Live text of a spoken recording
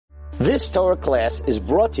This Torah class is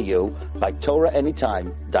brought to you by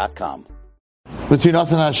TorahAnytime.com. Between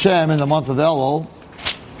us and Hashem in the month of Elul,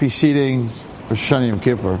 preceding Rosh Hashanah Yom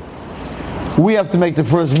Kippur, we have to make the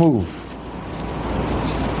first move.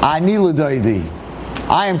 Ani l'daidi.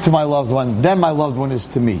 I am to my loved one, then my loved one is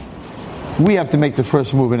to me. We have to make the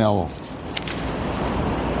first move in Elul.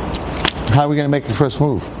 How are we going to make the first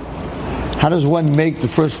move? How does one make the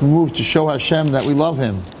first move to show Hashem that we love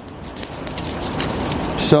Him?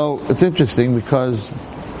 So it's interesting because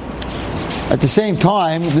at the same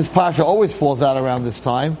time, this Pasha always falls out around this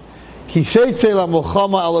time. If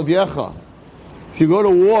you go to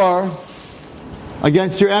war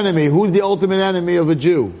against your enemy, who's the ultimate enemy of a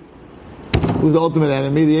Jew? Who's the ultimate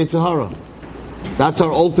enemy? The Yetzer Hara. That's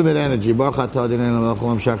our ultimate energy. The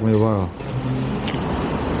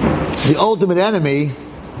ultimate enemy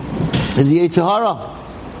is the Yetzer Hara.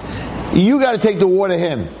 You got to take the war to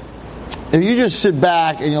him. If you just sit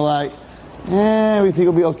back and you're like, everything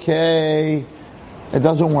will be okay, it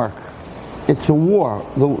doesn't work. It's a war.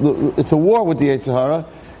 It's a war with the Yetzer Hara.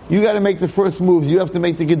 You got to make the first moves. You have to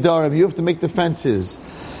make the gedarim. You have to make the fences.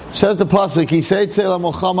 Says the pasuk,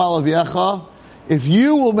 if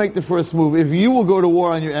you will make the first move, if you will go to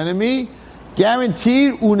war on your enemy,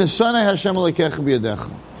 guaranteed, God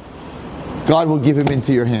will give him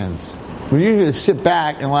into your hands. When you're going to sit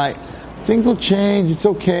back and like, things will change, it's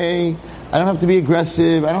okay, I don't have to be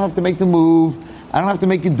aggressive, I don't have to make the move, I don't have to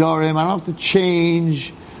make gedarim, I don't have to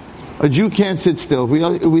change. A Jew can't sit still.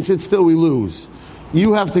 If we sit still, we lose.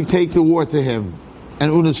 You have to take the war to him.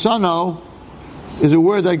 And unasano is a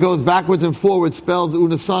word that goes backwards and forwards, spells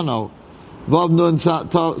unasano. Vav nun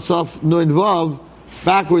saf nun vav,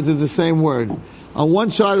 backwards is the same word. On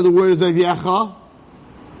one side of the word is Avyecha,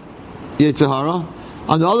 Yetzer Hara.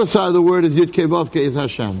 On the other side of the word is Yud Kei Vav Kei is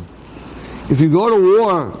Hashem. If you go to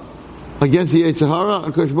war against the Yetzer Hara,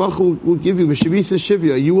 HaKadosh Baruch Hu will give you V'shivisa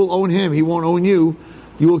Shivya. You will own him. He won't own you.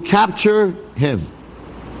 You will capture him.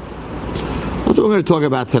 That's what we're going to talk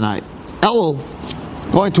about tonight. Elul,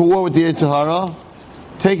 going to war with the Yetzer Hara,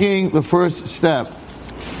 taking the first step.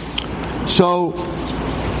 So,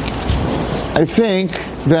 I think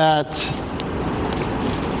that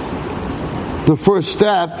the first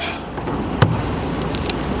step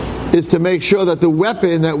is to make sure that the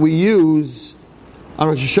weapon that we use on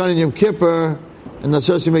Rosh Hashanah and Yom Kippur and the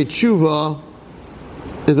Asasei Tshuva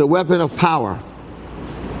is a weapon of power.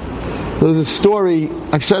 There's a story,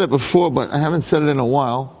 I've said it before, but I haven't said it in a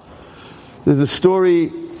while. There's a story,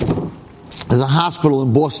 there's a hospital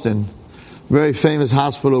in Boston, very famous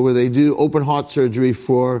hospital where they do open heart surgery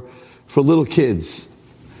for little kids.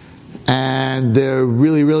 And they're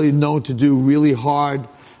really, really known to do really hard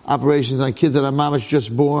operations on kids that are mamash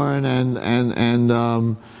just born and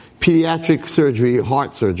pediatric surgery,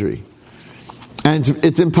 heart surgery. And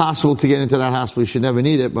it's impossible to get into that hospital. You should never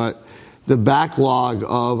need it, but the backlog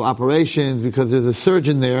of operations, because there's a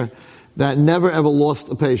surgeon there that never ever lost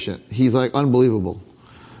a patient. He's like unbelievable.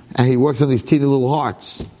 And he works on these teeny little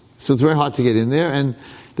hearts. So it's very hard to get in there. And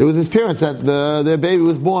there was his parents that their baby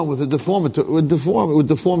was born with a deformed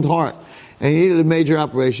heart. And he needed a major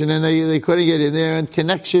operation, and they couldn't get in there, and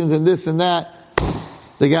connections and this and that.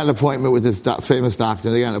 They got an appointment with this famous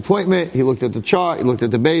doctor. They got an appointment. He looked at the chart. He looked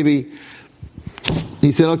at the baby.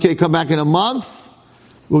 He said, okay, come back in a month.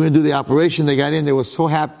 We're going to do the operation. They got in. They were so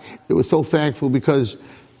happy. They were so thankful because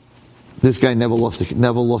this guy never lost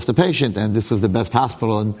a patient, and this was the best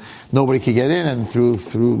hospital, and nobody could get in, and through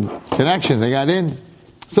connections, they got in.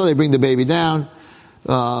 So they bring the baby down.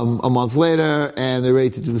 A month later, and they're ready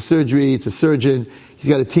to do the surgery. It's a surgeon. He's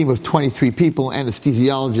got a team of 23 people,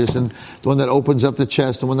 anesthesiologists, and the one that opens up the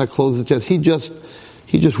chest, the one that closes the chest. He just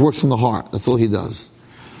works in the heart. That's all he does.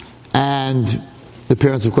 And the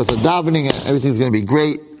parents, of course, are davening, and everything's going to be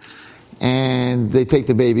great. And they take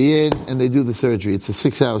the baby in, and they do the surgery. It's a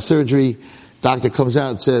 6-hour surgery. Doctor comes out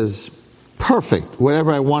and says, perfect.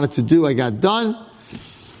 Whatever I wanted to do, I got done.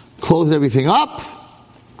 Closed everything up.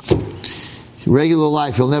 Regular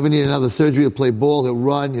life. He'll never need another surgery. He'll play ball. He'll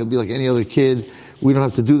run. He'll be like any other kid. We don't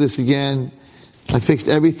have to do this again. I fixed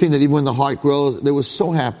everything, that even when the heart grows, they were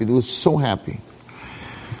so happy. They were so happy.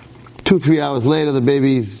 2-3 hours later, the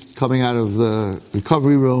baby's coming out of the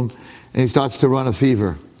recovery room, and he starts to run a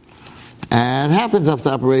fever. And it happens after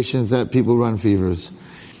operations that people run fevers.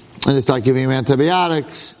 And they start giving him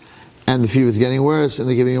antibiotics, and the fever's getting worse, and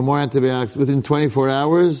they're giving him more antibiotics. Within 24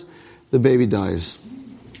 hours, the baby dies.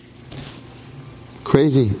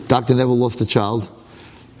 Crazy. Doctor never lost a child.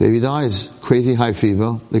 Baby dies. Crazy high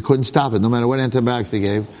fever. They couldn't stop it. No matter what antibiotics they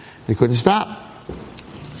gave, they couldn't stop.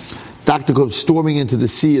 Doctor goes storming into the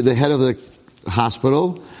head of the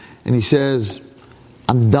hospital, and he says,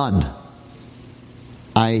 I'm done.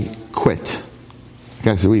 I quit. The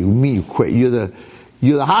guy said, what do you mean you quit? You're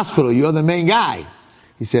the hospital. You're the main guy.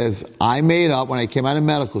 He says, I made up when I came out of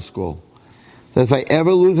medical school that if I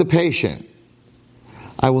ever lose a patient,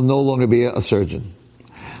 I will no longer be a surgeon.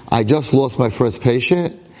 I just lost my first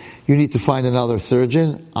patient. You need to find another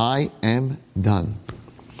surgeon. I am done.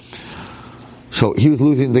 So he was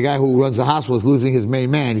losing, the guy who runs the hospital is losing his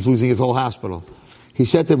main man. He's losing his whole hospital. He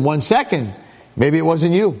said to him, 1 second, maybe it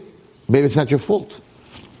wasn't you. Maybe it's not your fault.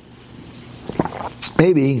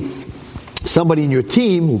 Maybe somebody in your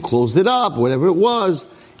team who closed it up, whatever it was,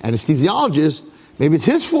 anesthesiologist, maybe it's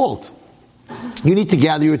his fault. You need to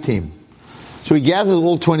gather your team. So he gathers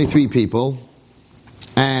all 23 people,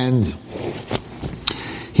 and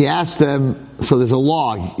he asked them, so there's a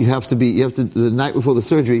log. You have to, the night before the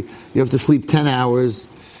surgery, you have to sleep 10 hours.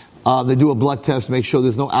 They do a blood test, make sure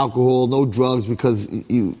there's no alcohol, no drugs, because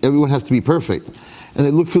everyone has to be perfect. And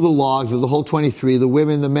they look through the logs of the whole 23, the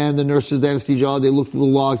women, the men, the nurses, the anesthesiologists, they look through the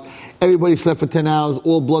logs. Everybody slept for 10 hours,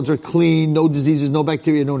 all bloods are clean, no diseases, no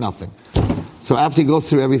bacteria, no nothing. So after he goes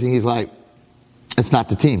through everything, he's like, it's not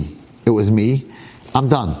the team. It was me. I'm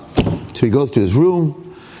done. So he goes to his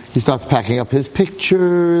room, he starts packing up his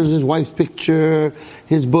pictures, his wife's picture,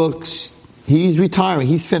 his books. He's retiring,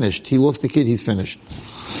 he's finished. He lost the kid, he's finished.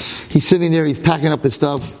 He's sitting there, he's packing up his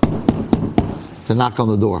stuff. There's a knock on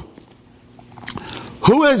the door.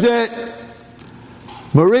 Who is it?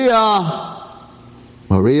 Maria.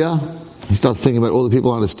 Maria. He starts thinking about all the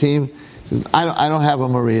people on his team. He says, I don't have a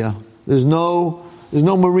Maria. There's no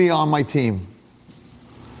Maria on my team.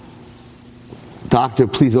 Doctor,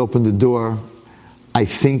 please open the door. I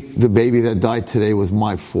think the baby that died today was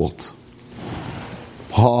my fault.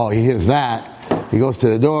 Oh, he hears that. He goes to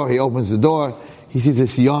the door. He opens the door. He sees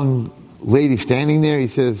this young lady standing there. He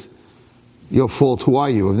says, your fault. Who are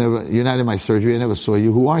you? You're not in my surgery. I never saw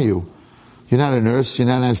you. Who are you? You're not a nurse. You're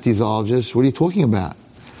not an anesthesiologist. What are you talking about?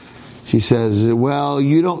 She says, well,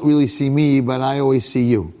 you don't really see me, but I always see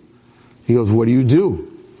you. He goes, what do you do?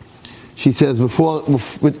 She says, in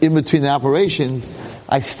between the operations,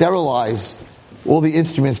 I sterilize all the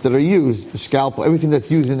instruments that are used, the scalpel, everything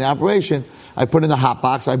that's used in the operation. I put in the hot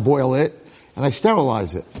box, I boil it, and I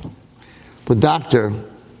sterilize it. But doctor,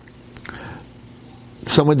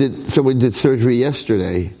 someone did surgery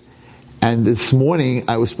yesterday, and this morning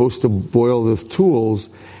I was supposed to boil those tools,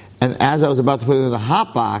 and as I was about to put it in the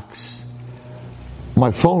hot box,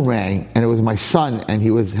 my phone rang, and it was my son, and he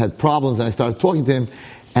had problems, and I started talking to him,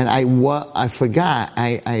 and I forgot,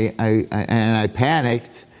 and I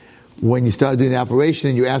panicked when you started doing the operation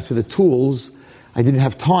and you asked for the tools. I didn't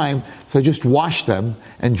have time, so I just washed them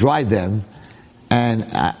and dried them. And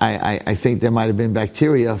I think there might have been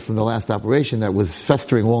bacteria from the last operation that was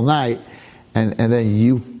festering all night, and then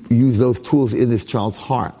you use those tools in this child's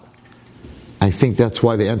heart. I think that's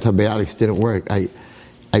why the antibiotics didn't work. I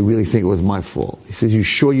really think it was my fault. He says, you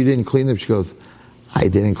sure you didn't clean them? She goes, I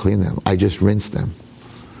didn't clean them. I just rinsed them.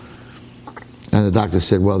 And the doctor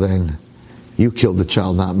said, well then, you killed the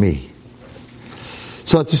child, not me.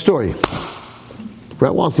 So that's the story.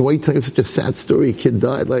 Brett Walton, why are you telling such a sad story? A kid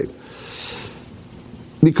died.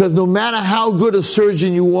 Because no matter how good a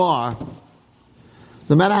surgeon you are,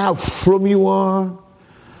 no matter how frum you are,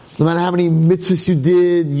 no matter how many mitzvahs you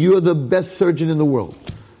did, you're the best surgeon in the world.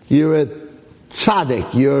 You're a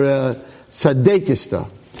tzaddik. You're a tzadikista.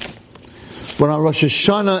 But on Rosh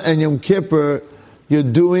Hashanah and Yom Kippur, you're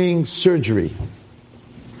doing surgery.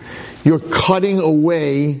 You're cutting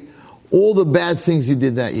away all the bad things you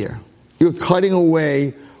did that year. You're cutting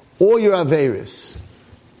away all your averis.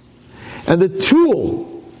 And the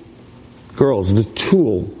tool, girls, the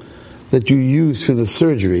tool that you use for the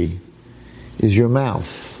surgery is your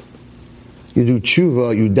mouth. You do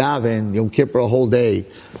tshuva, you daven, Yom Kippur a whole day.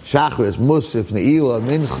 Shachris, Musaf, Ne'ilah,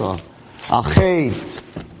 Mincha, Achet,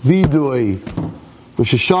 Vidui,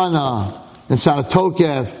 Rosh Hashanah, and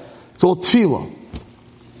Sanatokef. It's all tefillah.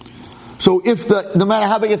 So no matter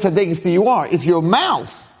how big a tzaddik you are, if your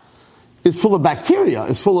mouth is full of bacteria,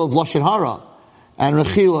 is full of lashon hara, and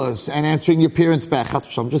rechilas, and answering your parents back,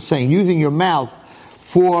 I'm just saying, using your mouth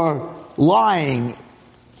for lying,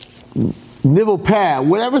 nivel peh,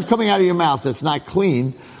 whatever's coming out of your mouth that's not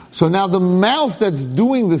clean. So now the mouth that's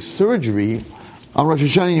doing the surgery on Rosh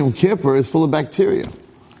Hashanah and Yom Kippur is full of bacteria.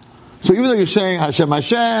 So even though you're saying Hashem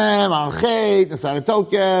Hashem, Al-Chet, Nasar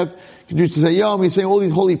Tokef, Kedusha Yom, you're saying all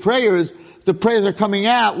these holy prayers, the prayers are coming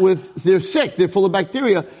out they're sick, they're full of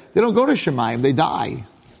bacteria, they don't go to Shemayim, they die.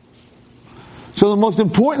 So the most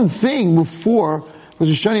important thing before Rosh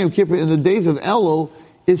Hashanah Yom Kippur in the days of Elul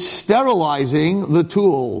is sterilizing the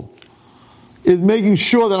tool. Is making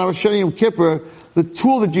sure that on Rosh Hashanah Yom Kippur, the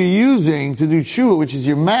tool that you're using to do tshuva, which is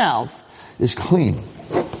your mouth, is clean.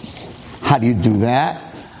 How do you do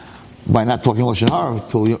that? By not talking Lashon Hara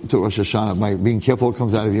to Rosh Hashanah, by being careful what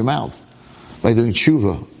comes out of your mouth, by doing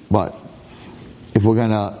tshuva. But if we're going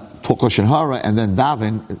to talk Lashon Hara and then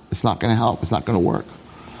daven, it's not going to help. It's not going to work.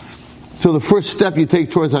 So the first step you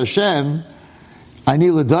take towards Hashem,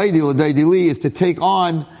 Ani l'daidi li, is to take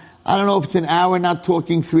on, I don't know if it's an hour, not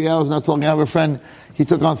talking 3 hours, not talking. I have a friend, he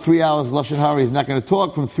took on 3 hours Lashon Hara, he's not going to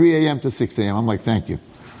talk from 3 a.m. to 6 a.m. I'm like, thank you.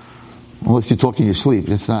 Unless you're talking in your sleep.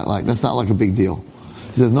 That's not like a big deal.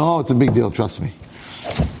 He says, no, it's a big deal, trust me.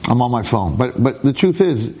 I'm on my phone. But the truth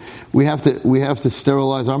is, we have to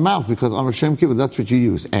sterilize our mouth, because on Rosh Hashanah, that's what you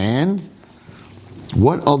use. And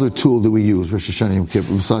what other tool do we use, Rosh Hashanah Yom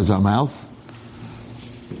Kippur, besides our mouth?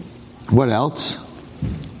 What else?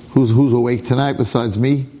 Who's awake tonight besides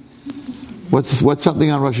me? What's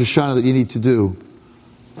something on Rosh Hashanah that you need to do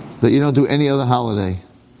that you don't do any other holiday?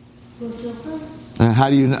 How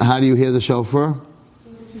do you hear the shofar?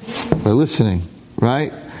 By listening.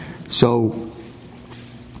 Right? So,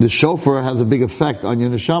 the shofar has a big effect on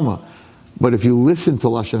your neshama. But if you listen to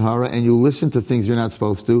Lashon Hara and you listen to things you're not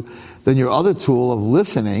supposed to, then your other tool of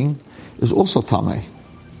listening is also tameh.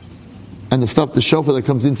 And the shofar that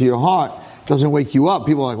comes into your heart doesn't wake you up.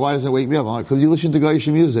 People are like, why doesn't it wake me up? I'm like, because you listen to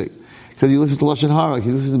Goyish music. Because you listen to Lashon Hara.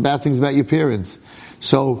 Because you listen to bad things about your parents.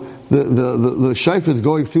 So, the shofar is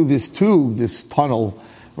going through this tube, this tunnel,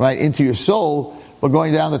 right, into your soul. But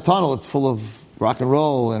going down the tunnel, it's full of rock and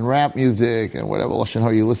roll and rap music and whatever Lashon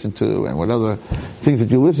Hara you listen to and what other things that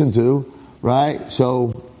you listen to, right?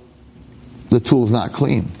 So the tool's not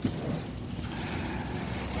clean.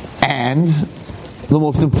 And the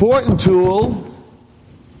most important tool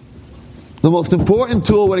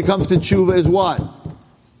when it comes to tshuva is what?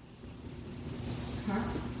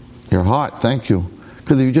 Your heart, thank you.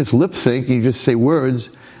 Because if you just lip sync, you just say words,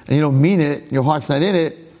 and you don't mean it, your heart's not in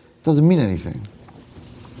it, it doesn't mean anything.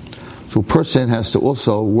 So a person has to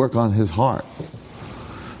also work on his heart.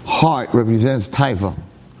 Heart represents taiva.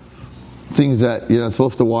 Things that you're not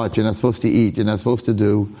supposed to watch, you're not supposed to eat, you're not supposed to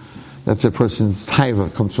do. That's a person's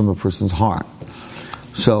taiva, comes from a person's heart.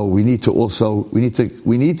 So we need to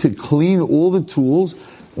clean all the tools.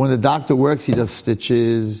 When the doctor works, he does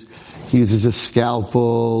stitches, he uses a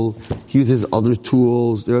scalpel, he uses other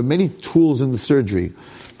tools. There are many tools in the surgery.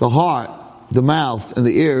 The heart, the mouth, and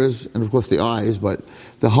the ears, and of course the eyes, but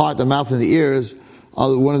the heart, the mouth, and the ears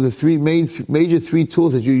are one of the major three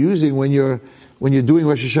tools that you're using when you're doing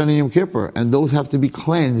Rosh Hashanah Yom Kippur, and those have to be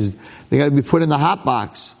cleansed. They got to be put in the hot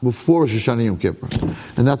box before Rosh Hashanah Yom Kippur,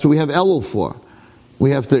 and that's what we have Elul for.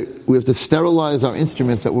 We have to sterilize our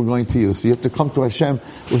instruments that we're going to use. So you have to come to Hashem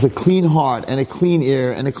with a clean heart and a clean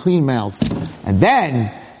ear and a clean mouth, and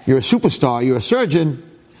then you're a superstar. You're a surgeon.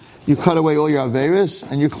 You cut away all your averis,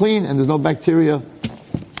 and you're clean, and there's no bacteria,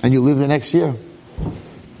 and you live the next year.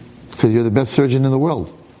 Because you're the best surgeon in the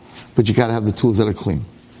world. But you gotta have the tools that are clean.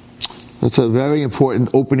 That's a very important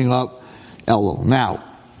opening up Elul. Now,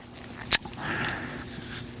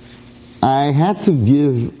 I had to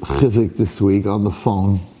give chizuk this week on the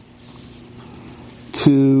phone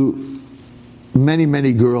to many,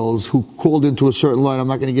 many girls who called into a certain line. I'm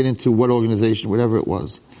not going to get into what organization, whatever it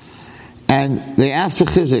was. And they asked for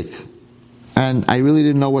chizuk. And I really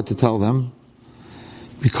didn't know what to tell them,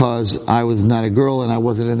 because I was not a girl and I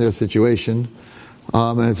wasn't in their situation.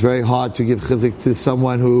 And it's very hard to give chizuk to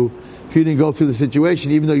someone who, if you didn't go through the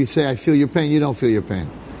situation, even though you say, I feel your pain, you don't feel your pain.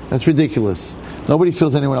 That's ridiculous. Nobody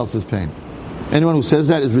feels anyone else's pain. Anyone who says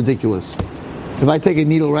that is ridiculous. If I take a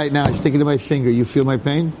needle right now, I stick it in my finger, you feel my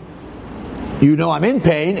pain? You know I'm in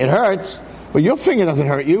pain, it hurts, but your finger doesn't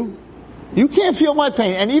hurt you. You can't feel my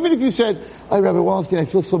pain. And even if you said, oh, Rabbi Wallenstein, I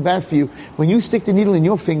feel so bad for you. When you stick the needle in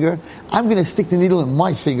your finger, I'm going to stick the needle in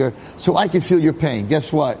my finger so I can feel your pain.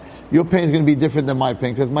 Guess what? Your pain is going to be different than my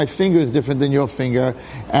pain, because my finger is different than your finger,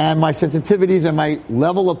 and my sensitivities and my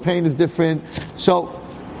level of pain is different. So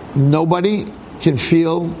nobody can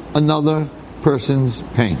feel another person's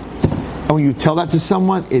pain. And when you tell that to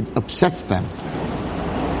someone, it upsets them.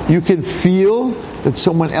 You can feel that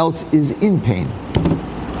someone else is in pain.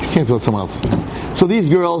 You can't feel someone else's pain. So these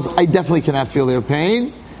girls, I definitely cannot feel their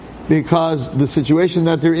pain, because the situation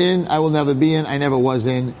that they're in, I will never be in, I never was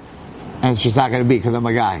in, and it's just not going to be, because I'm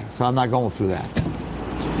a guy. So I'm not going through that.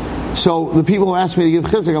 So the people who ask me to give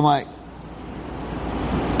chizuk, I'm like,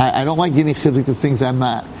 I don't like giving chizuk to things I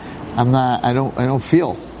don't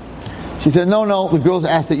feel. She said, no, the girls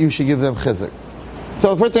asked that you should give them chizuk.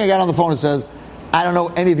 So the first thing I got on the phone, it says, I don't know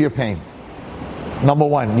any of your pain. Number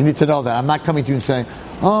one, you need to know that. I'm not coming to you and saying,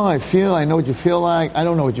 Oh, I know what you feel like. I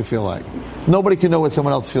don't know what you feel like. Nobody can know what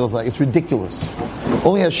someone else feels like. It's ridiculous.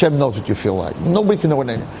 Only Hashem knows what you feel like. Nobody can know what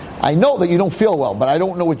I know that you don't feel well, but I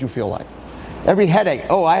don't know what you feel like. Every headache,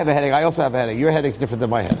 I have a headache, I also have a headache. Your headache's different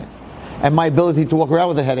than my headache. And my ability to walk around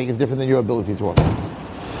with a headache is different than your ability to walk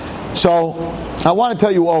around. So, I want to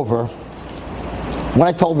tell you over what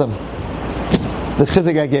I told them. The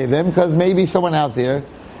chizuk I gave them, because maybe someone out there,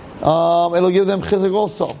 it'll give them chizuk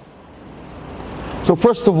also. So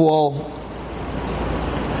first of all,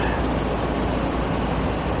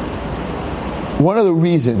 one of the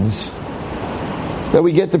reasons that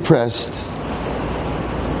we get depressed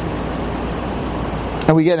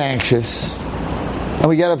and we get anxious and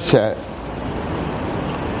we get upset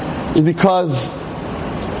is because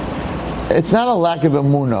it's not a lack of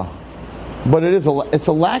emunah, but it's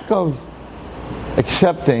a lack of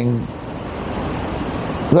accepting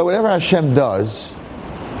that whatever Hashem does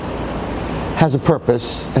has a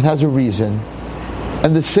purpose and has a reason,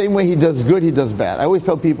 and the same way He does good, He does bad. I always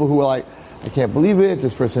tell people who are like, I can't believe it,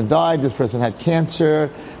 this person died, this person had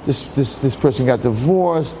cancer, this person got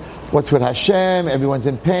divorced, what's with Hashem, everyone's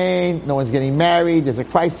in pain, no one's getting married, there's a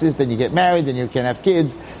crisis, then you get married, then you can't have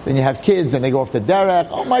kids, then you have kids, then they go off to derech.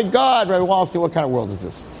 Oh my God, Rabbi Wallerstein, what kind of world is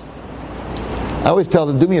this? I always tell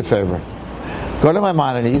them, do me a favor, go to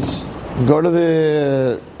Maimonides, go to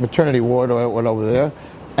the maternity ward or over there,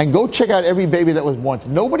 and go check out every baby that was born.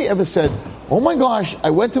 Nobody ever said, oh my gosh,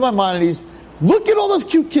 I went to Maimonides, look at all those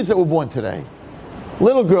cute kids that were born today.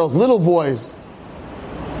 Little girls, little boys.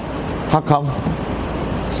 How come?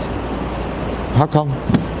 How come?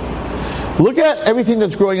 Look at everything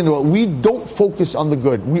that's growing in the world. We don't focus on the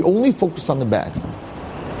good. We only focus on the bad.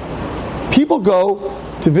 People go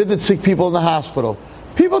to visit sick people in the hospital.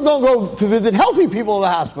 People don't go to visit healthy people in the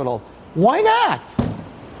hospital. Why not?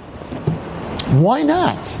 Why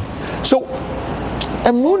not? So,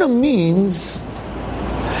 emunah means...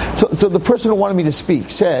 So the person who wanted me to speak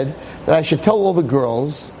said that I should tell all the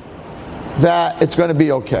girls that it's going to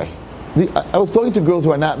be okay. I was talking to girls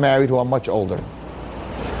who are not married, who are much older.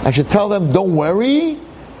 I should tell them, don't worry,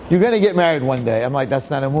 you're going to get married one day. I'm like, that's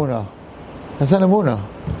not emunah. That's not emunah.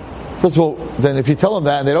 First of all, then if you tell them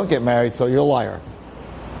that and they don't get married, so you're a liar.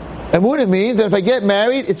 Emunah means that if I get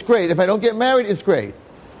married, it's great. If I don't get married, it's great.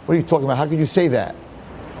 What are you talking about? How could you say that?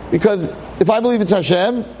 Because if I believe it's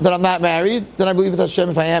Hashem, that I'm not married, then I believe it's Hashem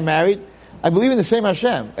if I am married. I believe in the same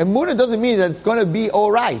Hashem. Emunah doesn't mean that it's going to be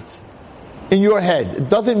all right in your head. It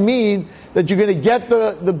doesn't mean that you're going to get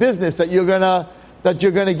the business, that you're going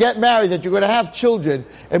to get married, that you're going to have children.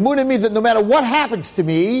 Emunah means that no matter what happens to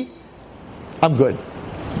me, I'm good.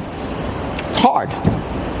 It's hard.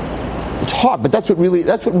 It's hard, but that's what real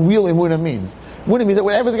emunah means. Emunah means that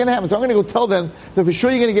whatever's going to happen. So I'm going to go tell them that for sure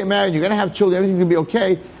you're going to get married, you're going to have children, everything's going to be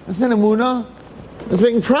okay. That's not emunah. That's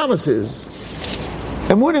making promises.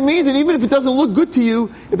 Emunah means that even if it doesn't look good to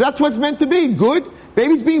you, if that's what's meant to be, good,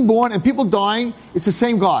 babies being born and people dying, it's the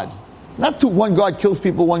same God. Not one God kills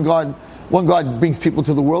people, one God brings people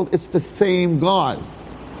to the world. It's the same God.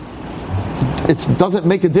 It doesn't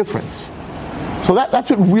make a difference. So that's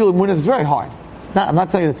what real emunah is. It's very hard. I'm not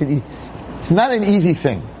telling you it's not an easy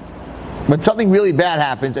thing. When something really bad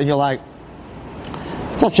happens and you're like,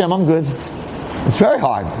 it's Hashem, I'm good. It's very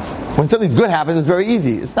hard. When something good happens, it's very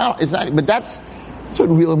easy. It's not, but that's what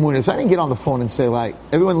real emunah is. So I didn't get on the phone and say, like,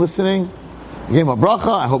 everyone listening, I gave him a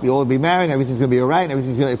bracha, I hope you'll all be married, and everything's going to be alright, and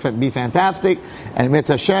everything's going to be fantastic, and it's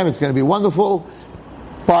Hashem, it's going to be wonderful.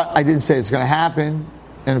 But I didn't say it's going to happen,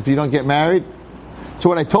 and if you don't get married. So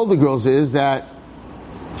what I told the girls is that,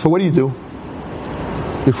 so what do you do?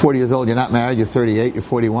 You're 40 years old, you're not married, you're 38, you're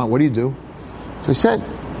 41, what do you do? So I said,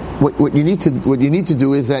 what you need to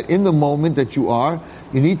do is that in the moment that you are,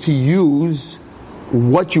 you need to use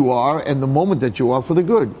what you are and the moment that you are for the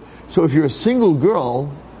good. So if you're a single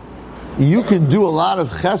girl, you can do a lot of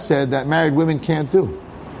chesed that married women can't do.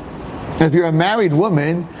 And if you're a married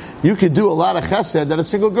woman, you can do a lot of chesed that a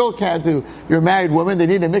single girl can't do. You're a married woman, they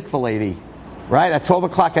need a mikveh lady. Right? At 12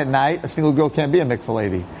 o'clock at night, a single girl can't be a mikveh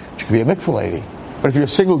lady. She can be a mikveh lady. But if you're a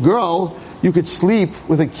single girl, you could sleep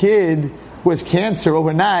with a kid who has cancer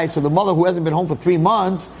overnight, so the mother who hasn't been home for 3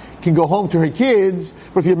 months can go home to her kids.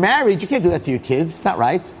 But if you're married, you can't do that to your kids. It's not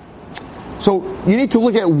right. So you need to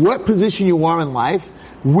look at what position you are in life,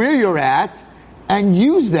 where you're at, and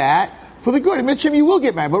use that for the good. And Hashem, you will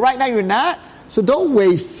get married. But right now you're not. So don't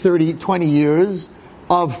waste 30, 20 years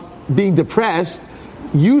of being depressed.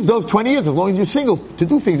 Use those 20 years, as long as you're single, to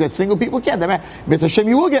do things that single people can't. Mr. Hashem,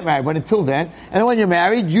 you will get married, but until then, and then when you're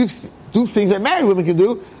married, you do things that married women can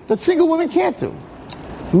do that single women can't do.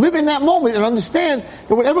 Live in that moment and understand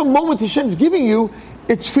that whatever moment Hashem is giving you,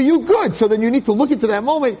 it's for you good. So then you need to look into that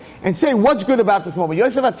moment and say, what's good about this moment?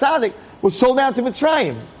 Yosef HaTzadik was sold down to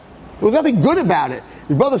Mitzrayim. There was nothing good about it.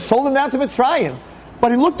 His brother sold him down to Mitzrayim.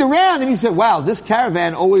 But he looked around and he said, wow, this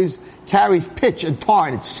caravan always carries pitch and tar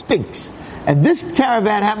and it stinks. And this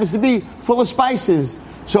caravan happens to be full of spices.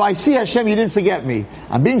 So I see, Hashem, you didn't forget me.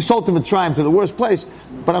 I'm being sold to Mitzrayim, to the worst place,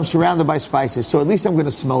 but I'm surrounded by spices. So at least I'm going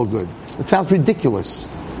to smell good. It sounds ridiculous.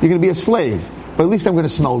 You're going to be a slave, but at least I'm going to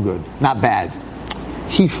smell good. Not bad.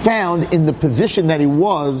 He found in the position that he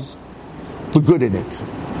was the good in it.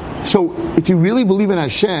 So if you really believe in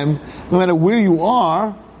Hashem, no matter where you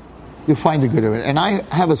are, you'll find the good in it. And I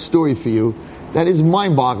have a story for you that is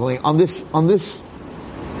mind-boggling on this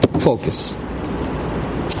focus.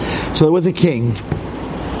 So there was a king,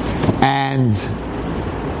 and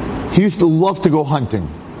he used to love to go hunting.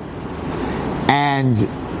 And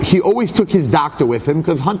he always took his doctor with him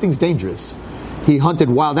because hunting's dangerous. He hunted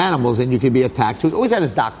wild animals and you could be attacked. So he always had his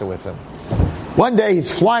doctor with him. One day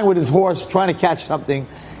he's flying with his horse trying to catch something,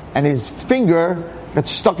 and his finger got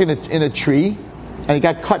stuck in a tree and he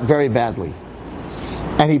got cut very badly.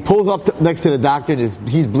 And he pulls up next to the doctor and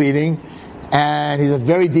he's bleeding, and he's a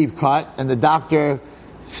very deep cut, and the doctor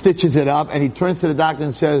stitches it up, and he turns to the doctor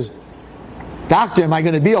and says, "Doctor, am I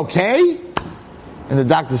going to be okay?" And the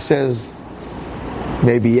doctor says,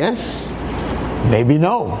 "Maybe yes, maybe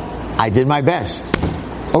no. I did my best."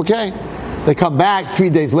 Okay. They come back 3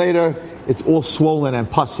 days later, it's all swollen and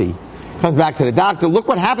pussy. Comes back to the doctor, "Look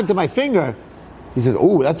what happened to my finger." He says,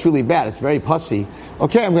 "Oh, that's really bad. It's very pussy."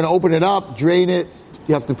 "Okay, I'm going to open it up, drain it.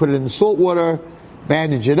 You have to put it in the salt water,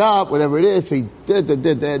 bandage it up, whatever it is." So he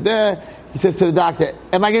He says to the doctor,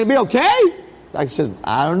 "Am I going to be okay?" The doctor said,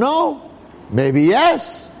 "I don't know. Maybe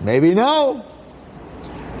yes, maybe no."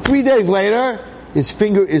 3 days later, his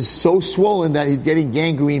finger is so swollen that he's getting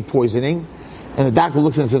gangrene poisoning. And the doctor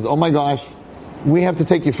looks at him and says, "Oh my gosh, we have to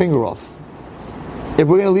take your finger off. If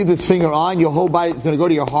we're going to leave this finger on, your whole body is going to go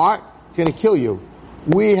to your heart. It's going to kill you.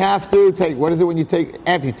 We have to take," what is it when you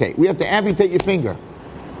amputate? "We have to amputate your finger."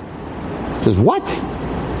 He says, "What?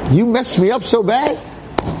 You messed me up so bad?"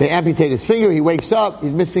 They amputate his finger. He wakes up.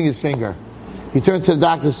 He's missing his finger. He turns to the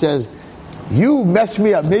doctor and says, "You messed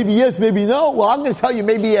me up. Maybe yes, maybe no." "Well, I'm going to tell you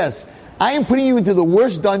maybe yes. I am putting you into the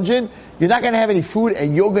worst dungeon. You're not going to have any food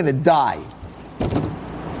and you're going to die."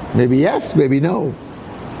 "Maybe yes, maybe no."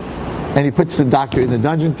 And he puts the doctor in the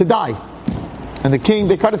dungeon to die. And the king,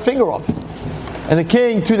 they cut his finger off. And the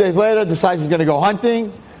king, 2 days later, decides he's going to go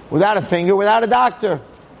hunting without a finger, without a doctor.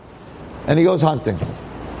 And he goes hunting.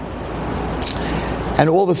 And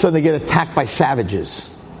all of a sudden they get attacked by savages.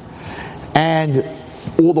 And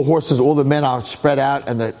all the horses, all the men are spread out,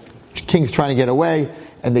 and the king's trying to get away,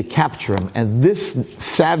 and they capture him. And this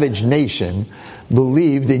savage nation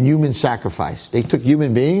believed in human sacrifice. They took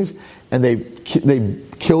human beings and they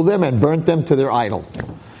killed them and burnt them to their idol.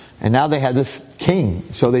 And now they had this king.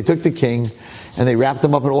 So they took the king and they wrapped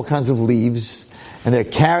him up in all kinds of leaves, and they're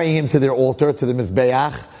carrying him to their altar, to the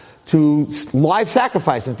Mizbeach, to live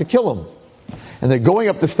sacrifice him, to kill him. And they're going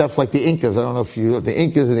up the steps like the Incas. I don't know if you know the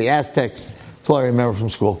Incas and the Aztecs. That's all I remember from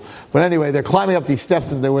school. But anyway, they're climbing up these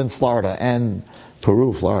steps, and they were in Florida and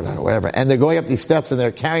Peru, Florida, or whatever. And they're going up these steps and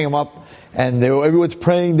they're carrying him up, and everyone's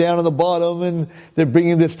praying down on the bottom, and they're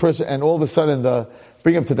bringing this person, and all of a sudden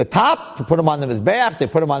bring him to the top to put him on the Mizbeach. They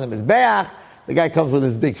put him on the Mizbeach. The guy comes with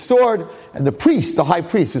his big sword, and the priest, the high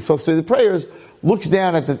priest who's supposed to say the prayers, looks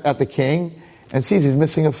down at the king and sees he's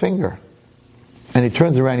missing a finger. And he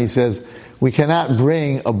turns around and he says, "We cannot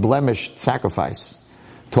bring a blemished sacrifice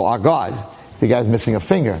to our God. The guy's missing a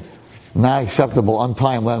finger. Not acceptable.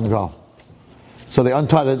 Untie him, let him go." So they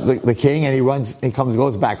untie the king, and he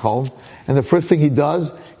goes back home. And the first thing he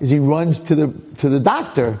does is he runs to the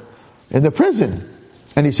doctor in the prison.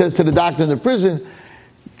 And he says to the doctor in the prison,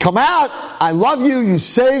 "Come out. I love you. You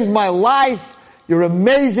saved my life. You're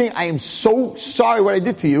amazing. I am so sorry what I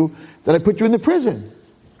did to you that I put you in the prison."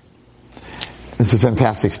 It's a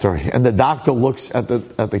fantastic story. And the doctor looks at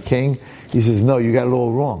the king. He says, "No, you got it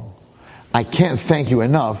all wrong. I can't thank you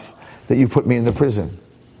enough that you put me in the prison."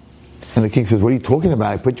 And the king says, "What are you talking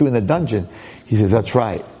about? I put you in the dungeon." He says, "That's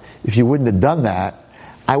right. If you wouldn't have done that,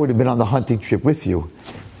 I would have been on the hunting trip with you.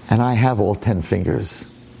 And I have all 10 fingers.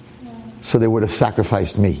 So they would have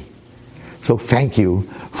sacrificed me. So thank you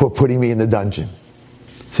for putting me in the dungeon."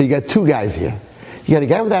 So you got two guys here. You got a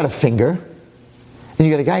guy without a finger, and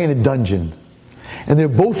you got a guy in a dungeon. And they're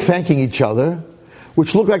both thanking each other,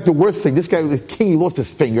 which looked like the worst thing. This guy, the king, he lost his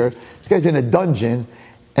finger. This guy's in a dungeon,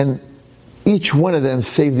 and each one of them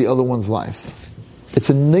saved the other one's life. It's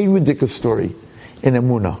a ridiculous story in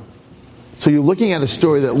Emunah. So you're looking at a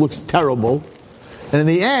story that looks terrible, and in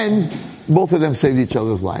the end, both of them saved each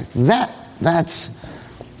other's life. That's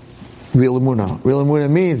real emunah. Real emunah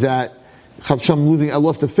means that I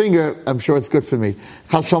lost a finger, I'm sure it's good for me.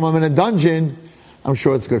 I'm in a dungeon, I'm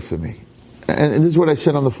sure it's good for me. And this is what I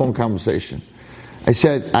said on the phone conversation. I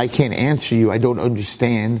said, I can't answer you, I don't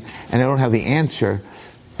understand, and I don't have the answer,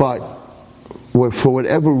 but for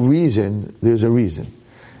whatever reason, there's a reason.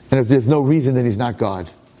 And if there's no reason, then he's not God.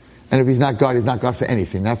 And if he's not God for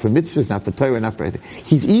anything. Not for mitzvahs, not for Torah, not for anything.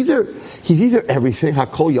 He's either everything,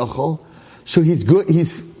 hakol yachol, so he's good,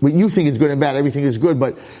 what you think is good and bad, everything is good,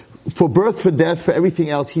 but for birth, for death, for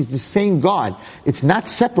everything else, he's the same God. It's not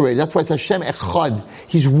separated. That's why it's Hashem Echad.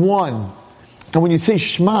 He's one. And when you say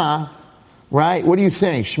Shema, right, what are you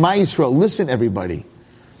saying? Shema Yisrael, listen everybody.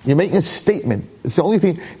 You're making a statement. It's the only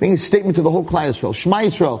thing, making a statement to the whole Klal Yisrael. Shema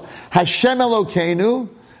Yisrael, Hashem Elokeinu,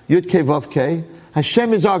 Yud Kei Vav Kei.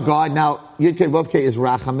 Hashem is our God. Now, Yud Kei Vav Kei is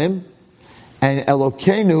Rachamim, and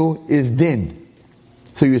Elokeinu is Din.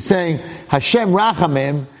 So you're saying, Hashem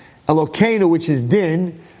Rachamim, Elokeinu, which is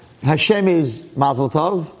Din, Hashem is Mazel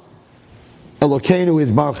Tov, Elokeinu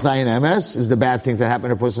is Baruch Dayan Emes, is the bad things that happen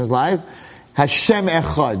in a person's life. Hashem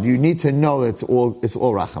Echad, you need to know that it's all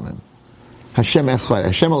Rachamim. Hashem Echad,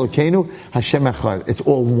 Hashem Elokeinu, Hashem Echad, it's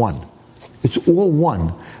all one. It's all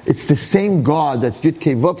one. It's the same God that's Yud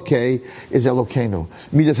Kei Vav Kei is Elokeinu.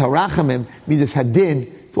 Midas HaRachamim, Midas Hadin,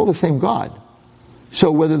 it's all the same God.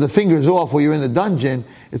 So whether the finger's off or you're in the dungeon,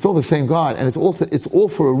 it's all the same God, and it's all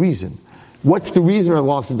for a reason. What's the reason? Rav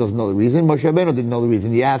Austin doesn't know the reason. Moshe Rabbeinu didn't know the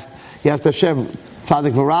reason. He asked Hashem,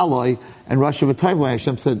 Tzadik V'Raloi, and Rosh Hashanah.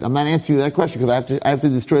 Hashem said, I'm not answering you that question because I have to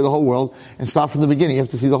destroy the whole world and start from the beginning. You have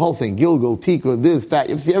to see the whole thing. Gilgal, Tikva, this, that.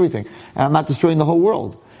 You have to see everything. And I'm not destroying the whole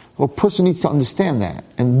world. Well, a person needs to understand that.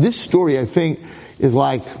 And this story, I think, is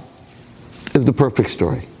the perfect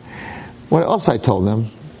story. What else I told them,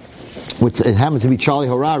 which it happens to be Charlie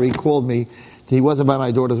Harari, called me. He wasn't by my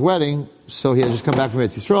daughter's wedding, so he had just come back from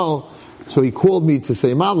Eretz Yisrael. So he called me to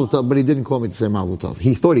say Mazel Tov, but he didn't call me to say Mazel Tov.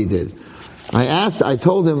 He thought he did. I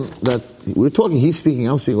told him that we're talking, he's speaking,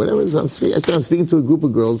 I'm speaking, whatever it is, I said I'm speaking to a group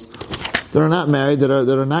of girls that are not married, that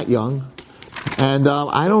are not young, and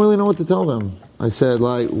I don't really know what to tell them. I said,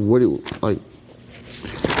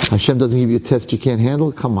 Hashem doesn't give you a test you can't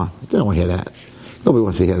handle? Come on. They don't want to hear that. Nobody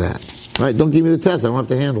wants to hear that. Right? Don't give me the test, I don't have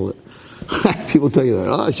to handle it. People tell you that.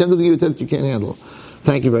 Oh, Hashem doesn't give you a test you can't handle.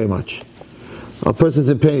 Thank you very much. A person's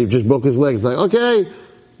in pain, he just broke his leg. It's like, okay,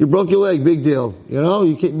 you broke your leg, big deal. You know,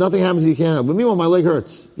 nothing happens if you can't help. But meanwhile, my leg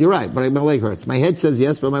hurts. You're right, but my leg hurts. My head says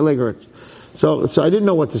yes, but my leg hurts. So I didn't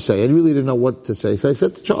know what to say. I really didn't know what to say. So I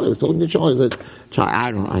said to Charlie, I was talking to Charlie, I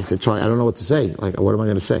said, Charlie, I don't know what to say. Like, what am I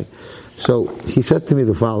going to say? So he said to me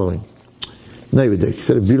the following. No, he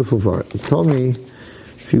said a beautiful part. He told me,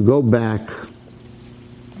 if you go back,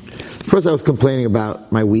 first I was complaining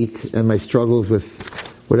about my week and my struggles with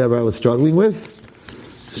whatever I was struggling with.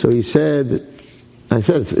 So I said,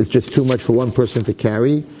 it's just too much for one person to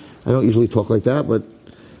carry. I don't usually talk like that, but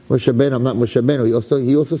Moshe Ben, I'm not Moshe Ben. He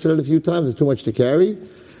also said it a few times, it's too much to carry.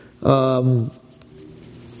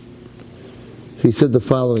 He said the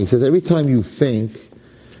following, he says, every time you think,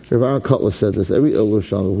 Rav Aaron Kotler said this, every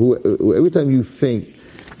time you think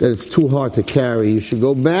that it's too hard to carry, you should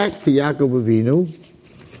go back to Yaakov Avinu.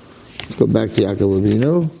 Let's go back to Yaakov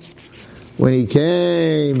Avinu. When he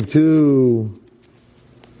came to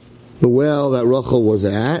the well that Rachel was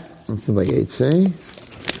at, and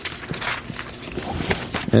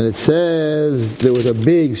it says there was a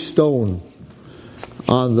big stone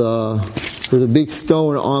on the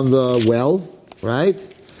well, right?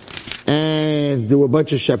 And there were a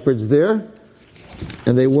bunch of shepherds there,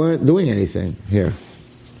 and they weren't doing anything here.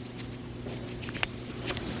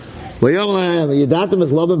 You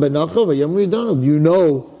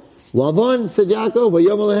know Lavan, said Yaakov,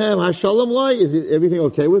 is everything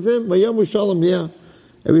okay with him? Yeah,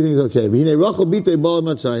 everything's okay.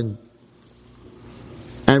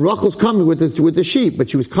 And Rachel's coming with the sheep, but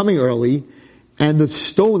she was coming early, and the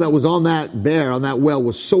stone that was on that well,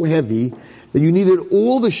 was so heavy that you needed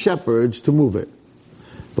all the shepherds to move it.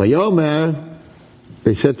 Vayomer,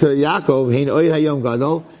 they said to Yaakov,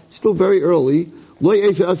 it's still very early.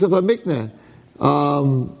 He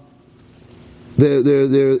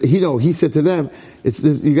said to them,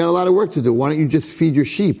 you got a lot of work to do. Why don't you just feed your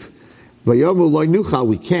sheep? We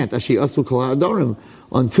can't.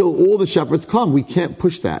 Until all the shepherds come, we can't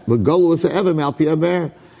push that. And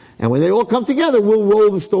when they all come together, we'll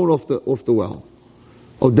roll the stone off the well.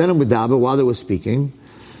 While they were speaking,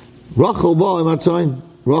 Rachel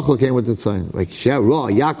came with the sign. Like when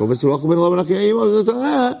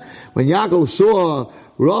Yaakov saw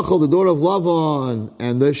Rachel, the daughter of Lavan,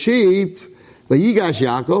 and the sheep, Vayigash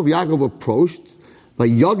Yaakov, Yaakov approached,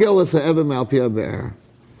 Vayogel es ha'evem al pi ha'be'er.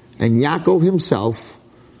 And Yaakov himself,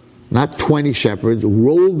 not 20 shepherds,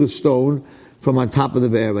 rolled the stone from on top of the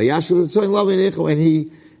bear.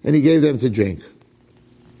 And he gave them to drink.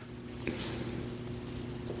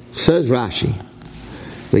 Says Rashi,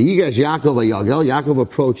 Yaakov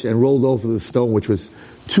approached and rolled over the stone, which was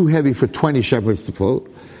too heavy for 20 shepherds to pull.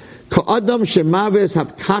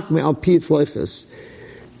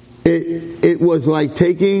 It was like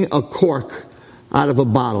taking a cork out of a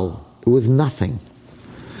bottle. It was nothing.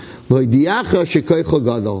 To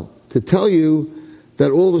tell you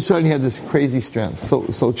that all of a sudden he had this crazy strength.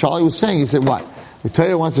 So Charlie was saying, he said, what? The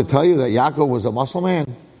Torah wants to tell you that Yaakov was a muscle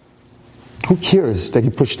man? Who cares that he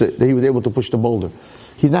was able to push the boulder?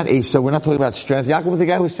 He's not Asa. We're not talking about strength. Yaakov was the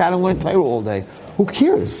guy who sat and learned Torah all day. Who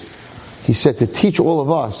cares? He said to teach all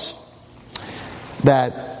of us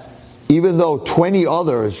that even though 20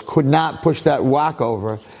 others could not push that rock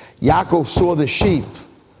over, Yaakov saw the sheep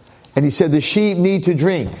and he said the sheep need to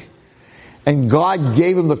drink. And God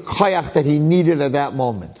gave him the koyach that he needed at that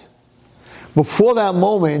moment. Before that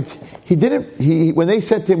moment, when they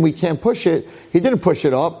said to him, we can't push it, he didn't push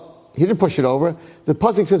it up. He didn't push it over. The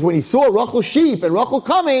pasuk says when he saw Rachel's sheep and Rachel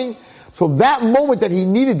coming, so that moment that he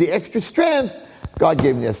needed the extra strength, God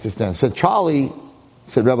gave him the extra strength. Said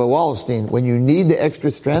Rabbi Wallerstein, when you need the extra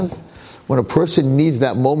strength, when a person needs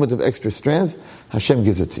that moment of extra strength, Hashem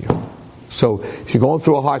gives it to you. So if you're going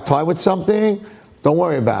through a hard time with something, don't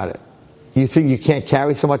worry about it. You think you can't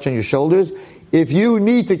carry so much on your shoulders? If you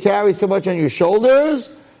need to carry so much on your shoulders,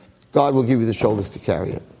 God will give you the shoulders to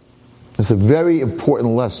carry it. It's a very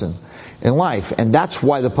important lesson in life. And that's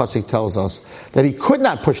why the pasuk tells us that he could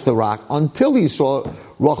not push the rock until he saw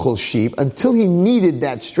Rachel's sheep, until he needed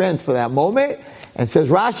that strength for that moment. And says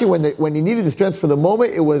Rashi, when he needed the strength for the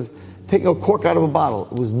moment, it was taking a cork out of a bottle.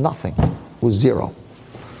 It was nothing. It was zero.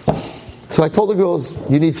 So I told the girls,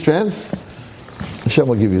 you need strength? Hashem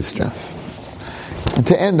will give you strength. And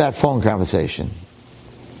to end that phone conversation,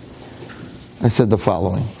 I said the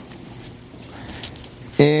following.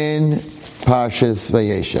 In Parshas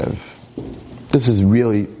Vayeshev, this is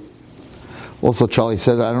really, also Charlie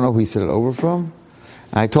said, I don't know who he said it over from.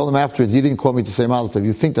 And I told him afterwards, you didn't call me to say Mazel Tov.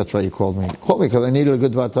 You think that's why you called me. You called me because I needed a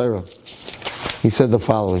good Dvar Torah. He said the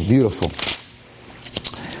following, beautiful.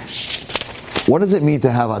 What does it mean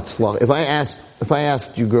to have Hatzlach? If I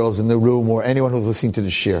asked you girls in the room or anyone who's listening to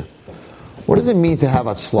the shir, what does it mean to have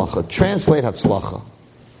Hatzlacha? Translate Hatzlacha.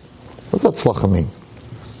 What does Hatzlacha mean?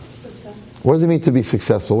 What does it mean to be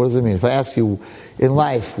successful? What does it mean? If I ask you, in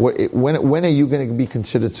life, when are you going to be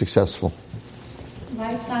considered successful?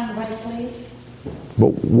 Right time, right place.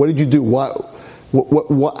 But what did you do?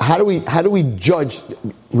 How do we judge?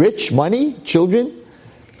 Rich, money, children,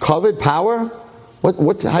 covet, power?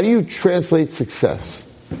 How do you translate success?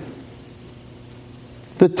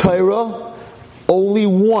 The Torah, only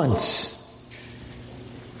once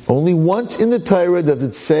in the Torah does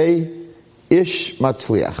it say Ish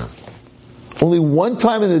Matzliach. Only one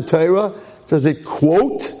time in the Torah does it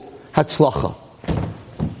quote Hatzlacha.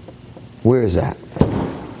 Where is that?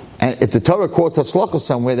 And if the Torah quotes Hatzlacha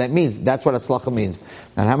somewhere, that's what Hatzlacha means.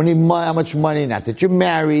 Not how much money, not that you're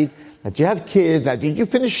married, that you have kids, that did you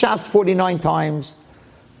finish Shas 49 times?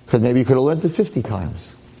 Because maybe you could have learned it 50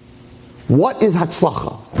 times. What is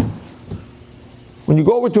Hatzlacha? When you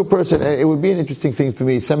go over to a person, it would be an interesting thing for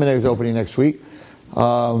me. Seminary is opening next week.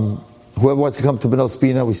 Whoever wants to come to B'nai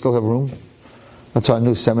Spina, we still have room. That's our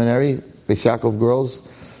new seminary. Beis Yaakov girls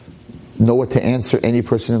know what to answer any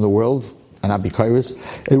person in the world, and not be kairos.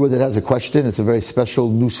 Anyone that has a question, it's a very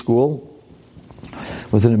special new school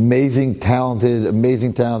with an amazing,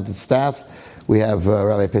 talented staff. We have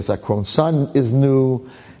Rabbi Pesach Kron's son is new,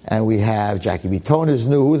 and we have Jackie Beaton is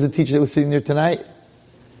new. Who was the teacher that was sitting there tonight?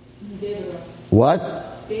 Davidoff. What?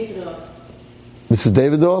 Davidoff. Mrs.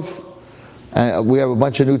 Davidoff. We have a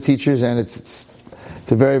bunch of new teachers, and it's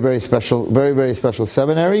a very, very special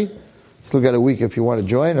seminary. Still got a week if you want to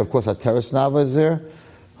join. Of course, our Teres Nava is there.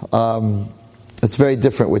 It's very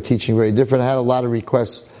different. We're teaching very different. I had a lot of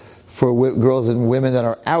requests for girls and women that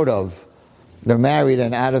are they're married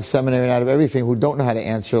and out of seminary and out of everything, who don't know how to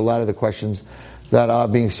answer a lot of the questions that are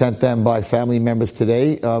being sent them by family members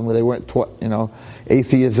today, where they weren't taught,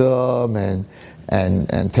 atheism and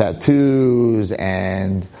tattoos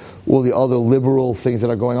and all the other liberal things that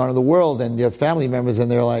are going on in the world. And you have family members,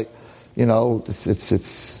 and they're like,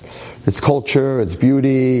 it's culture, it's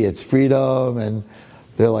beauty, it's freedom, and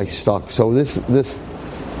they're like stuck. So this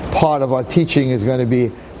part of our teaching is going to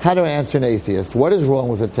be how to answer an atheist. What is wrong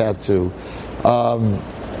with a tattoo?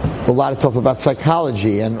 A lot of stuff about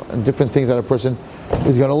psychology and different things that a person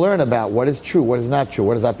He's going to learn about what is true, what is not true,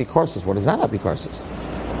 what is apikorsis, what is not apikorsis.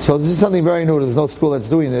 So this is something very new. There's no school that's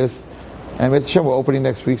doing this. And Mitzvah Shem, we're opening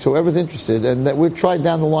next week, so whoever's interested, and that we've tried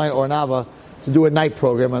down the line, or Nava, to do a night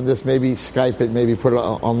program on this, maybe Skype it, maybe put it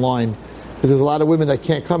online, because there's a lot of women that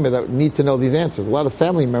can't come here that need to know these answers. A lot of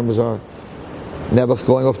family members are never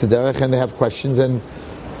going off the derech, and they have questions, and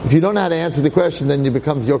if you don't know how to answer the question, then it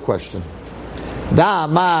becomes your question. Da,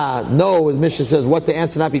 ma, no, as Mishnah says, what the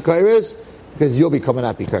answer not be is, because you'll become an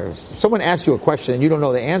apikaris. If someone asks you a question and you don't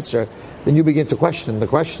know the answer, then you begin to question the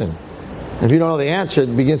question. And if you don't know the answer,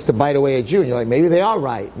 it begins to bite away at you. And you're like, maybe they are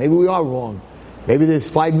right. Maybe we are wrong. Maybe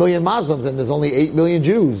there's 5 million Muslims and there's only 8 million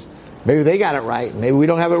Jews. Maybe they got it right. Maybe we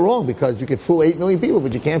don't have it wrong, because you can fool 8 million people,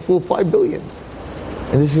 but you can't fool 5 billion.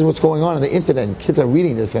 And this is what's going on the internet. And kids are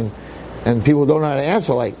reading this, and people don't know how to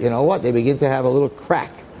answer. Like, you know what? They begin to have a little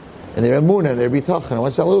crack. And they're emunah, they're bitachon. And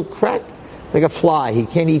once that little crack, it's like a fly. He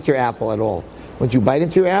can't eat your apple at all. Once you bite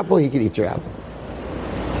into your apple, he can eat your apple.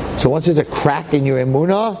 So once there's a crack in your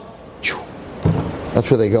emunah, that's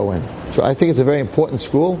where they go in. So I think it's a very important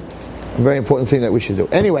school, a very important thing that we should do.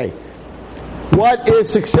 Anyway, what is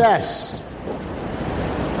success?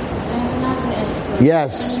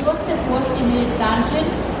 Yes. When Yosef was in the dungeon,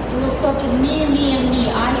 he was talking me, and me,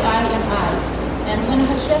 I, and I. And when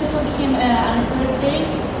Hashem took him on the first day,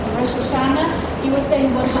 Rosh Hashanah, he was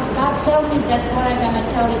saying, what God tell me, that's what I'm going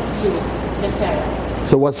to tell you, the Pharaoh.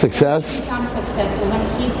 So what's success? He becomes successful. When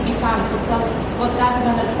he becomes, what God's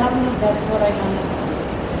going to tell me, that's what I'm going to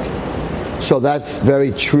tell you. So that's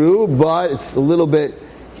very true, but it's a little bit,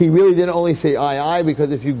 he really didn't only say I, because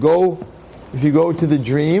if you go to the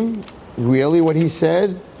dream, really what he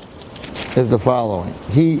said is the following.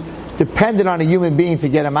 He depended on a human being to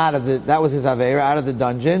get him out of that was his Aveira, out of the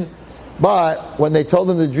dungeon. But when they told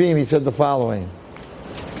him the dream, he said the following.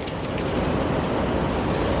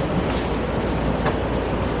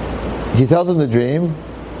 He tells them the dream.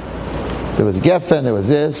 There was Geffen, there was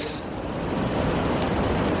this.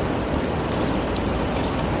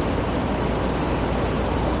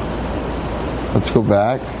 Let's go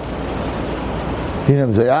back.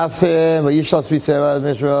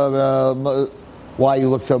 Why you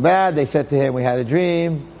look so bad? They said to him, we had a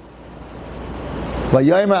dream.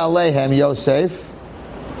 Yosef.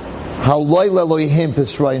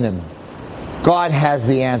 God has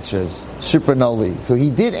the answers. Supernoli. So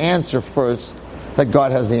he did answer first that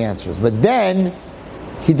God has the answers. But then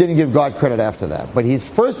he didn't give God credit after that. But his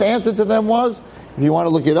first answer to them was, if you want to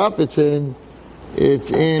look it up, it's in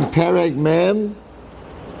Perek Mem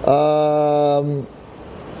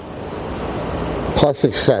plus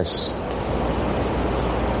success.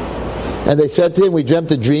 And they said to him, we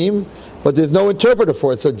dreamt a dream, but there's no interpreter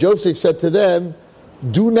for it. So Joseph said to them,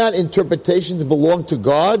 do not interpretations belong to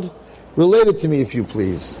God? Relate it to me if you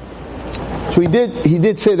please. So he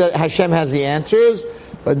did say that Hashem has the answers,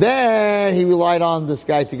 but then he relied on this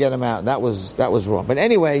guy to get him out. That was wrong. But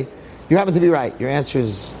anyway, you happen to be right. Your answer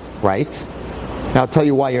is right. Now I'll tell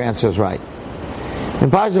you why your answer is right.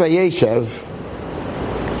 In Parashat Vayeshev,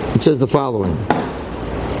 it says the following.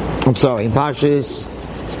 I'm sorry, in Parshas,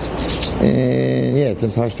 and it's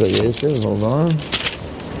in Parashat Vayeshev. Hold on.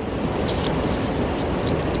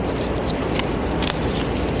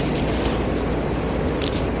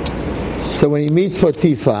 So when he meets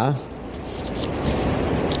Potiphar,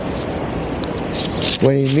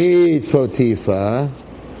 it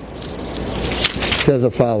says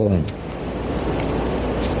the following.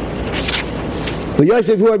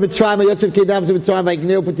 Yosef who had Mitzrayim, Yosef came down to Mitzrayim,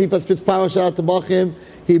 Vayikneu Potiphar's Fitzparo Shalat Tabachim,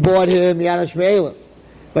 he bought him, Yadash Me'elim.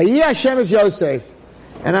 But he Hashem is Yosef,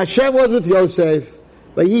 and Hashem was with Yosef,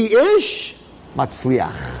 but he Ish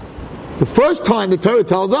Matzliach. The first time the Torah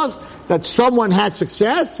tells us that someone had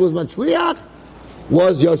success was Matzliach,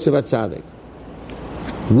 was Yosef HaTzadik.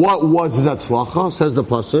 What was his Atzlacha? Says the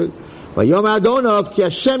Pasuk, Vayom Adonav ki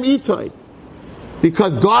Hashem Itoi,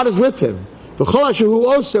 because God is with him.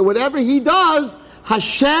 Whatever he does,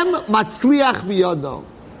 Hashem Matzliach Biyado.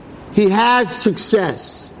 He has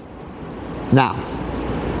success. Now,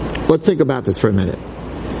 let's think about this for a minute.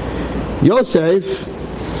 Yosef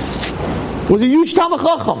was a huge Talmid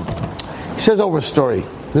Chacham. He says over a story.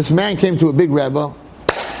 This man came to a big Rebbe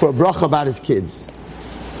for a bracha about his kids.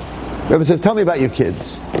 Rebbe says, tell me about your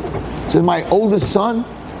kids. He says, my oldest son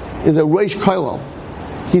is a Reish Kollel.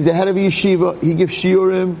 He's the head of a yeshiva. He gives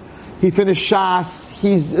shiurim. He finished Shas.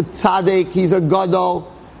 He's a tzaddik. He's a gadol.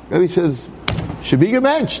 Rebbe says, should be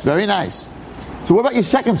gebenched. Very nice. So what about your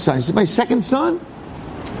second son? He said, my second son?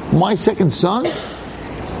 My second son?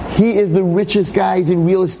 He is the richest guy. He's in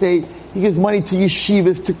real estate. He gives money to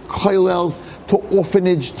yeshivas, to kollels, to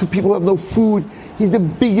orphanage, to people who have no food. He's the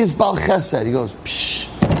biggest Baal Chesed. He goes, psh,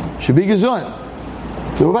 Should be gesund.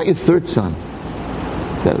 So what about your third son?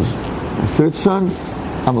 He says, my third son,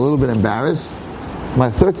 I'm a little bit embarrassed. My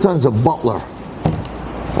third son's a butler.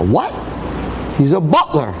 A what? He's a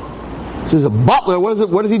butler. He says, a butler?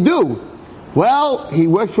 What does he do? Well, he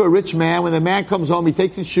works for a rich man. When the man comes home, he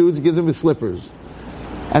takes his shoes and gives him his slippers.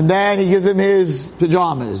 And then he gives him his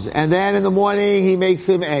pajamas. And then in the morning, he makes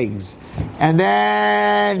him eggs. And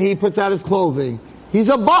then he puts out his clothing. He's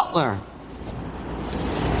a butler.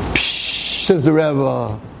 Psh, says the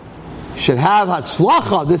Rebbe, should have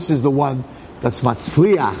hatzlacha. This is the one that's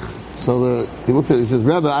matzliach. So he looks at it, he says,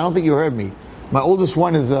 Rebbe, I don't think you heard me. My oldest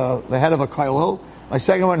one is the head of a kollel. My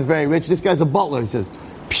second one is very rich. This guy's a butler. He says,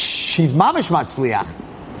 psh, he's mamish matzliach.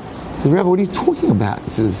 He says, Rebbe, what are you talking about? He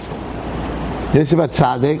says, Yosef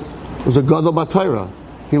HaTzadik was a gadol b'Torah.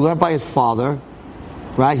 He learned by his father,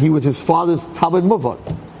 right? He was his father's Talmud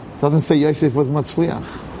Muvot. Doesn't say Yosef was matzliach.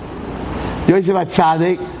 Yosef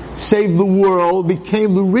HaTzadik saved the world,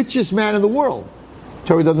 became the richest man in the world.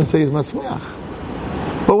 Torah doesn't say he's matzliach.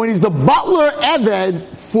 But when he's the butler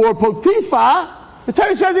Eved for Potiphar, the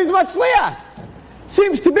Torah says he's matzliach.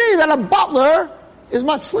 Seems to be that a butler is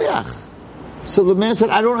matzliach. So the man said,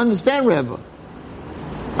 I don't understand, Rebbe.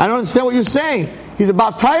 I don't understand what you're saying. He's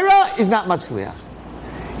about Torah, he's not matzliach.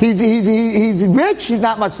 He's rich, he's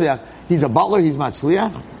not matzliach. He's a butler, he's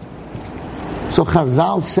matzliach. So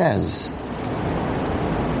Chazal says,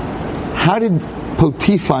 how did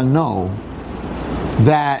Potiphar know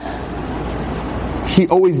that he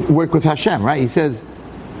always worked with Hashem, right? He says,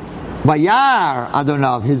 Vayar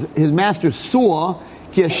Adonav, his master saw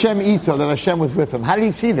ki Hashem ito, that Hashem was with him. How did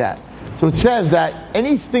he see that? So it says that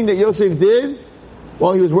anything that Yosef did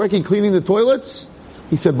while he was working cleaning the toilets,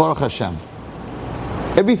 he said Baruch Hashem.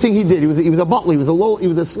 Everything he did, he was a butler, he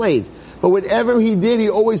was a slave. But whatever he did, he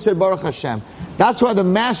always said Baruch Hashem. That's why the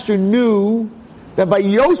master knew that by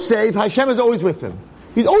Yosef, Hashem is always with him.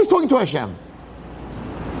 He's always talking to Hashem.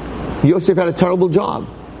 Yosef had a terrible job.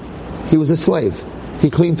 He was a slave. He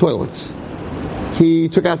cleaned toilets. He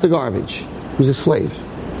took out the garbage. He was a slave.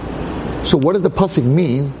 So what does the pasuk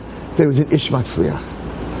mean? There was an Ish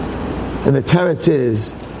Matzliach. And the teretz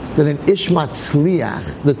is that an Ish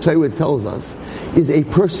Matzliach, the Torah tells us, is a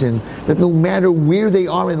person that no matter where they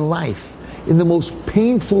are in life, in the most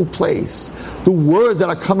painful place, the words that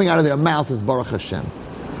are coming out of their mouth is Baruch Hashem.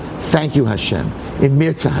 Thank you, Hashem.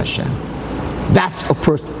 Emirtza Hashem. That's a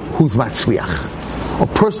person who's Matzliach. A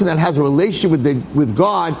person that has a relationship with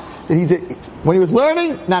God, that when he was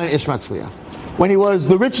learning, not an Ish Matzliach. When he was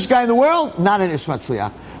the richest guy in the world, not an Ish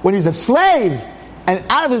Matzliach. When he's a slave, and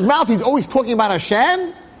out of his mouth he's always talking about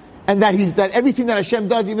Hashem, and that everything that Hashem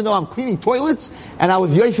does, even though I'm cleaning toilets, and I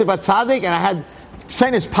was Yosef HaTzadik, and I had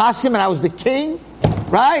Sinus Pasim, and I was the king,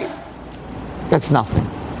 right? That's nothing.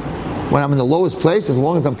 When I'm in the lowest place, as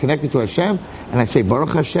long as I'm connected to Hashem, and I say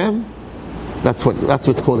Baruch Hashem, that's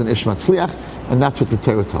what's called an Ish Matzliach, and that's what the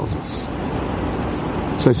Torah tells us.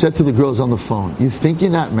 So I said to the girls on the phone, you think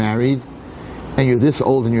you're not married, and you're this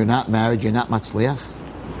old and you're not married, you're not Matzliach?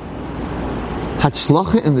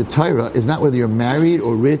 Hatzlacha in the Torah is not whether you're married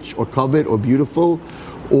or rich or covet or beautiful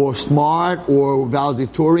or smart or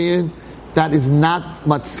valedictorian. That is not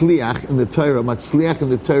Matzliach in the Torah. Matzliach in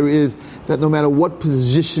the Torah is that no matter what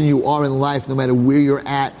position you are in life, no matter where you're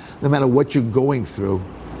at, no matter what you're going through,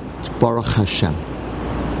 it's Baruch Hashem.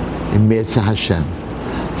 Emirtza Hashem.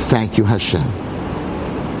 Thank you, Hashem.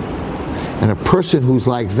 And a person who's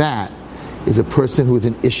like that is a person who's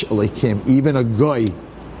an Ish Elokim, even a goy,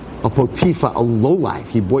 a Potiphar, a lowlife.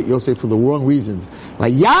 He bought Yosef for the wrong reasons.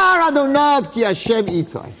 Like Yar Adonav ki Hashem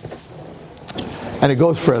itai. And it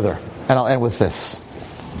goes further. And I'll end with this.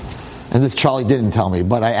 And this Charlie didn't tell me,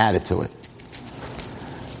 but I added to it.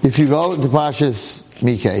 If you go to Pashas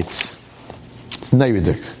Miketz, it's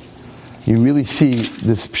Neirudik. You really see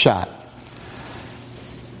this pshat.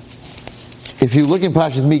 If you look in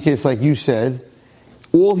Pashas Miketz, like you said,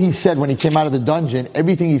 all he said when he came out of the dungeon,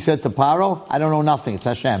 everything he said to Paro, I don't know nothing, it's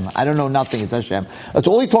Hashem. I don't know nothing, it's Hashem. That's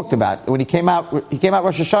all he talked about. When he came out Rosh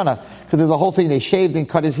Hashanah, because there's a whole thing, they shaved and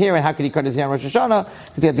cut his hair, and how could he cut his hair on Rosh Hashanah?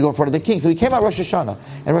 Because he had to go in front of the king. So he came out Rosh Hashanah.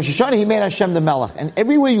 And Rosh Hashanah, he made Hashem the Melech. And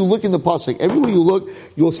everywhere you look in the pasuk, everywhere you look,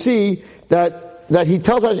 you'll see that he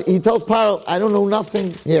tells Paro, I don't know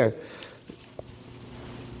nothing here.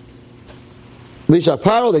 Misha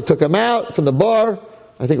Paro, they took him out from the bar.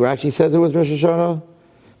 I think Rashi says it was Rosh Hashanah.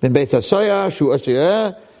 And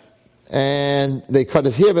they cut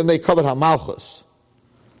his hair, and they covered Hamalchus.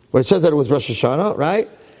 But it says that it was Rosh Hashanah, right?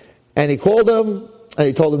 And he called him, and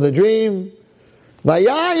he told him the dream. Without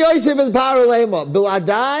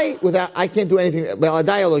I can't do anything.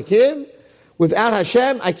 Without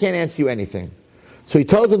Hashem, I can't answer you anything. So he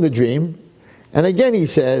tells him the dream, and again he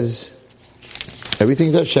says,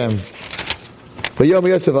 everything's Hashem. Vayom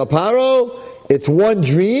Yosef Aparo, it's one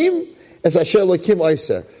dream, it's Asher Elokim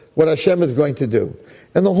Oiseh, what Hashem is going to do.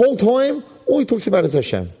 And the whole time, all he talks about is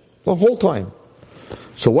Hashem. The whole time.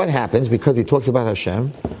 So what happens, because he talks about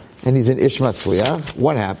Hashem, and he's in Ish Matzliach,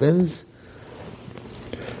 what happens?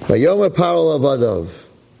 Vayom Aparo Lavadav.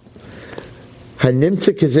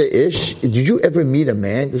 Hanimtza Kazeh Ish, did you ever meet a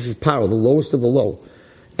man, this is Paro, the lowest of the low,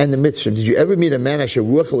 and the mitzvah, did you ever meet a man, Asher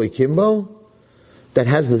Ruach Elikimbo, that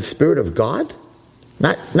has the Spirit of God?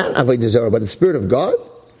 Not Avodah Zarah, but the Spirit of God?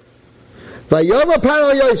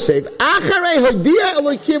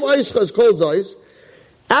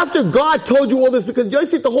 After God told you all this, because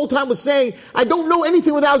Yosef the whole time was saying, I don't know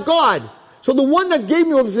anything without God. So the one that gave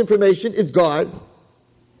me all this information is God.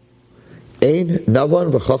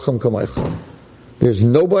 There's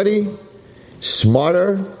nobody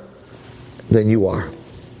smarter than you are.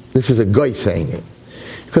 This is a guy saying it.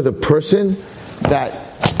 Because a person that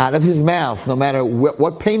out of his mouth, no matter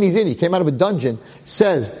what pain he's in, he came out of a dungeon,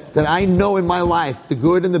 says that I know in my life, the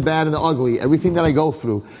good and the bad and the ugly, everything that I go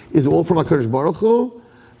through, is all from HaKadosh Baruch Hu,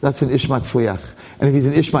 that's an Ish Matzliach. And if he's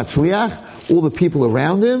an Ish Matzliach, all the people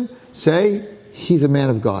around him say, he's a man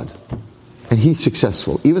of God. And he's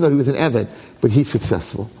successful. Even though he was an Eved, but he's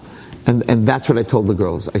successful. And that's what I told the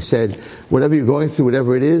girls. I said, whatever you're going through,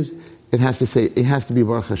 whatever it is, it has to be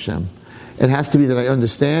Baruch Hashem. It has to be that I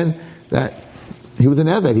understand that he was an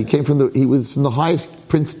Eved. He was from the highest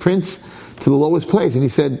prince to the lowest place. And he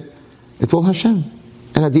said, it's all Hashem.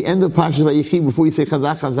 And at the end of Parashat Vayechi, before you say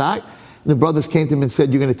Chazak, Chazak, the brothers came to him and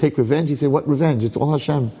said, you're going to take revenge? He said, what revenge? It's all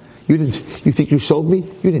Hashem. You think you sold me?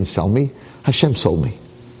 You didn't sell me. Hashem sold me.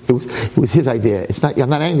 It was his idea. I'm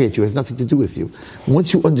not angry at you. It has nothing to do with you.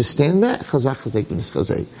 Once you understand that, Chazak, Chazak, B'nis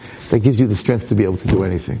Chazak, that gives you the strength to be able to do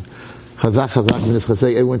anything. Chazak, Chazak, B'nis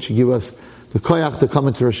Chazak, everyone should give us the koyach to come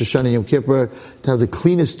into Rosh Hashanah and Yom Kippur, to have the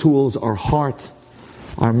cleanest tools, our heart,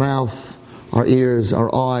 our mouth, our ears,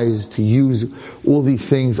 our eyes, to use all these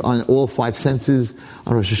things on all five senses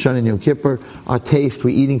on Rosh Hashanah and Yom Kippur. Our taste, we're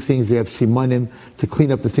eating things, they have simanim, to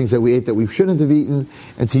clean up the things that we ate that we shouldn't have eaten,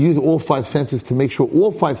 and to use all five senses to make sure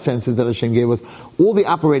all five senses that Hashem gave us, all the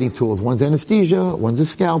operating tools, one's anesthesia, one's a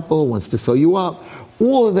scalpel, one's to sew you up,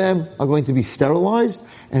 all of them are going to be sterilized,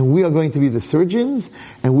 and we are going to be the surgeons,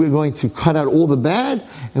 and we're going to cut out all the bad,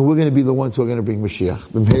 and we're going to be the ones who are going to bring Mashiach.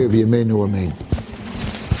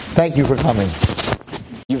 Thank you for coming.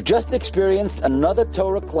 You've just experienced another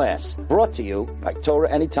Torah class brought to you by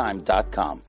TorahAnytime.com.